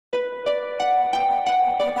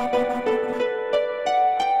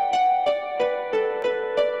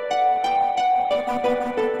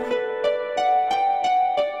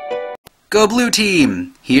Go Blue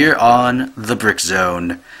Team! Here on the Brick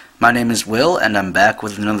Zone. My name is Will, and I'm back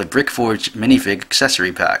with another Brickforge minifig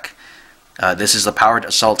accessory pack. This is the Powered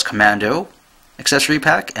Assault Commando accessory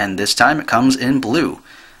pack, and this time it comes in blue.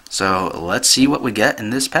 So let's see what we get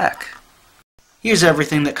in this pack. Here's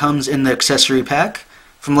everything that comes in the accessory pack.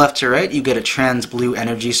 From left to right, you get a trans blue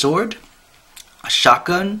energy sword, a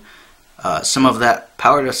shotgun, some of that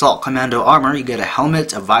Powered Assault Commando armor. You get a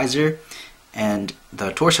helmet, a visor, and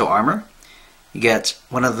the torso armor. You get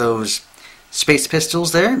one of those space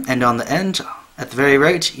pistols there, and on the end, at the very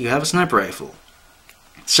right, you have a sniper rifle.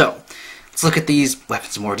 So, let's look at these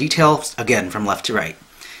weapons in more detail, again, from left to right.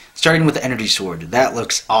 Starting with the energy sword. That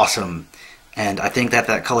looks awesome, and I think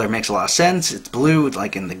that color makes a lot of sense. It's blue,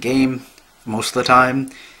 like in the game, most of the time,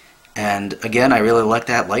 and again, I really like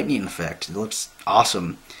that lightning effect. It looks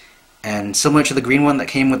awesome. And similar to the green one that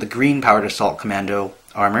came with the green Powered Assault Commando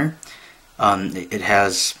armor, it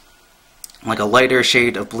has like a lighter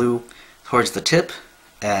shade of blue towards the tip,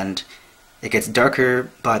 and it gets darker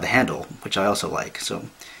by the handle, which I also like. So, you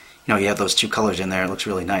know, you have those two colors in there. It looks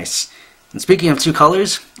really nice. And speaking of two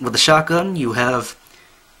colors, with the shotgun, you have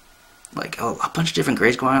like a bunch of different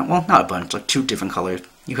grays going on. Well, not a bunch, like two different colors.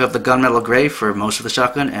 You have the gunmetal gray for most of the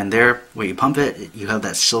shotgun, and there, where you pump it, you have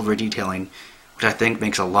that silver detailing, which I think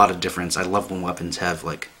makes a lot of difference. I love when weapons have,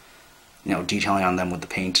 like, you know, detailing on them with the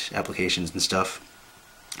paint applications and stuff.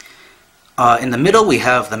 In the middle, we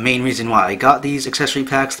have the main reason why I got these accessory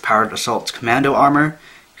packs, the Powered Assault Commando armor.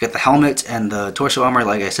 You get the helmet and the torso armor,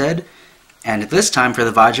 like I said. And this time, for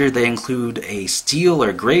the visor, they include a steel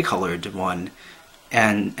or gray colored one,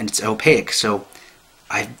 and it's opaque. So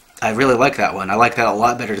I really like that one. I like that a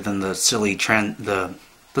lot better than the silly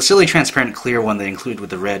transparent clear one they include with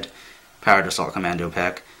the red Powered Assault Commando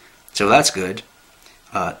pack. So that's good.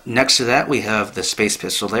 Next to that, we have the space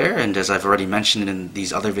pistol there, and as I've already mentioned in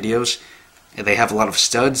these other videos, they have a lot of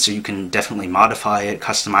studs, so you can definitely modify it,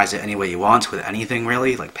 customize it any way you want with anything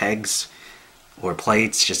really, like pegs or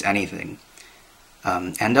plates, just anything.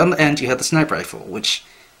 And on the end, you have the sniper rifle, which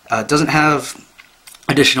doesn't have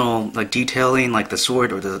additional like detailing like the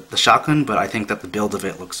sword or the shotgun, but I think that the build of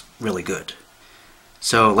it looks really good.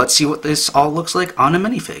 So let's see what this all looks like on a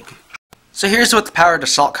minifig. So here's what the Powered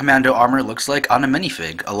Assault Commando armor looks like on a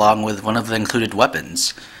minifig, along with one of the included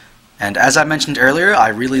weapons. And as I mentioned earlier, I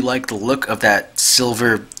really like the look of that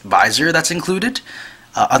silver visor that's included,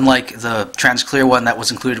 unlike the trans clear one that was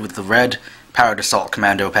included with the red Powered Assault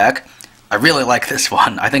Commando pack. I really like this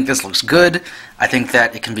one. I think this looks good. I think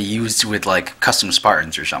that it can be used with like custom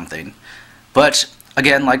Spartans or something. But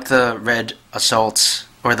again, like the red assault,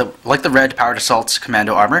 or like the red Powered Assault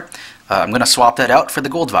Commando armor, I'm going to swap that out for the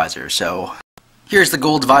gold visor. So here's the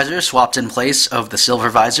gold visor swapped in place of the silver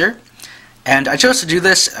visor. And I chose to do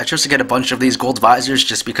this. I chose to get a bunch of these gold visors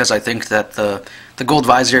just because I think that the gold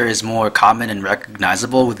visor is more common and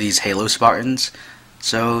recognizable with these Halo Spartans.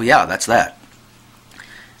 So yeah, that's that.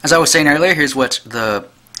 As I was saying earlier, here's what the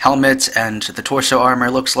helmet and the torso armor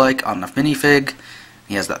looks like on the minifig.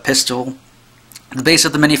 He has that pistol. The base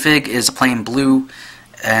of the minifig is a plain blue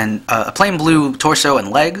torso and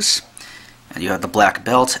legs. And you have the black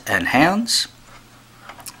belt and hands.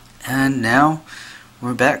 And now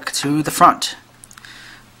we're back to the front.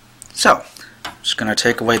 So, I'm just going to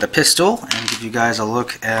take away the pistol and give you guys a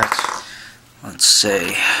look at, let's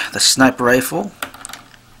say, the sniper rifle.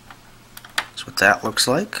 That's what that looks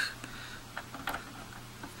like.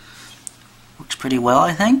 Looks pretty well,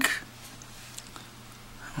 I think.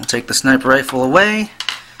 We'll take the sniper rifle away.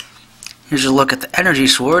 Here's a look at the energy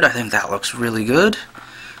sword. I think that looks really good.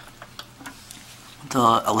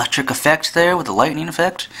 The electric effect there with the lightning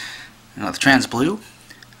effect. You know, the trans blue.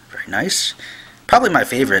 Very nice. Probably my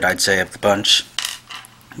favorite, I'd say, of the bunch.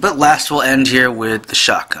 But last we'll end here with the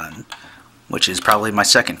shotgun, which is probably my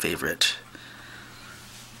second favorite.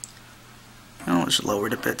 I'll just lower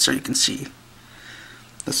it a bit so you can see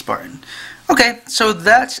the Spartan. Okay, so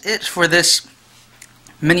that's it for this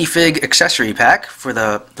minifig accessory pack for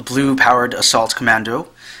the blue Powered Assault Commando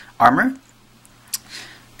armor.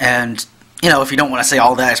 And, you know, if you don't want to say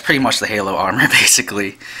all that, it's pretty much the Halo armor,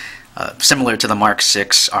 basically. Similar to the Mark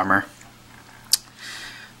 6 armor.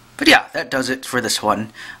 But yeah, that does it for this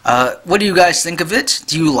one. What do you guys think of it?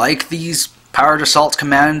 Do you like these Powered Assault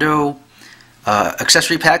Commando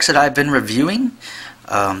accessory packs that I've been reviewing?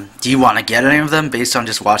 Do you want to get any of them based on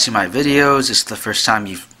just watching my videos? Is this the first time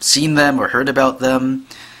you've seen them or heard about them?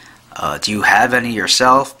 Do you have any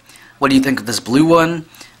yourself? What do you think of this blue one?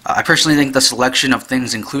 I personally think the selection of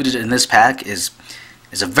things included in this pack is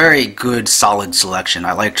a very good, solid selection.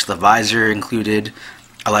 I liked the visor included.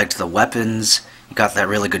 I liked the weapons. You got that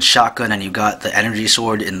really good shotgun, and you got the energy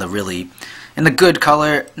sword in the good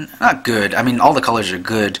color. Not good. I mean, all the colors are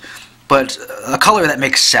good, but a color that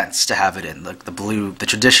makes sense to have it in, like the blue, the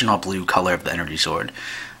traditional blue color of the energy sword.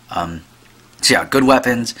 So yeah, good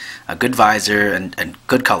weapons, a good visor, and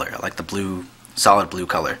good color. I like the blue, solid blue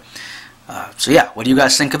color. So yeah, what do you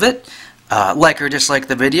guys think of it? Like or dislike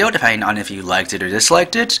the video, depending on if you liked it or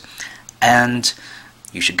disliked it. And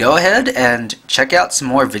you should go ahead and check out some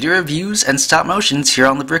more video reviews and stop motions here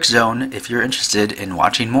on the Brick Zone if you're interested in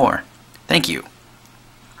watching more. Thank you.